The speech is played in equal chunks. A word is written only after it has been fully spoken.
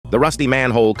The rusty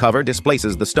manhole cover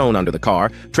displaces the stone under the car,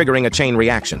 triggering a chain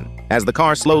reaction. As the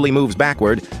car slowly moves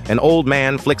backward, an old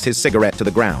man flicks his cigarette to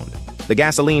the ground. The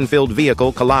gasoline-filled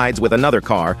vehicle collides with another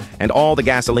car, and all the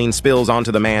gasoline spills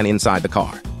onto the man inside the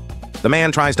car. The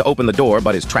man tries to open the door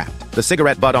but is trapped. The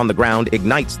cigarette butt on the ground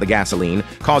ignites the gasoline,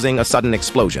 causing a sudden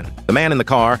explosion. The man in the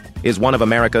car is one of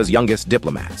America's youngest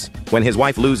diplomats. When his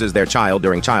wife loses their child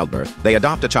during childbirth, they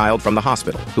adopt a child from the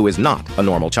hospital who is not a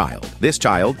normal child. This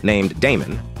child, named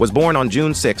Damon, was born on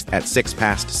June 6th at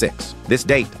 6:06. This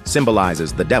date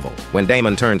symbolizes the devil. When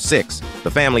Damon turns 6, the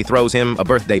family throws him a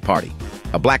birthday party.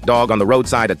 A black dog on the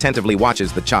roadside attentively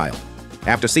watches the child.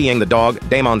 After seeing the dog,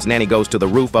 Damon's nanny goes to the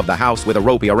roof of the house with a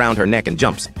ropey around her neck and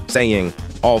jumps, saying,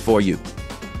 "All for you."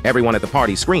 Everyone at the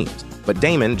party screams, but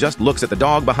Damon just looks at the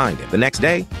dog behind him. The next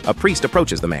day, a priest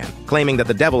approaches the man, claiming that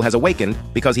the devil has awakened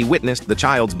because he witnessed the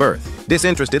child's birth.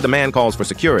 Disinterested, the man calls for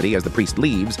security as the priest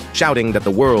leaves, shouting that the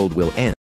world will end.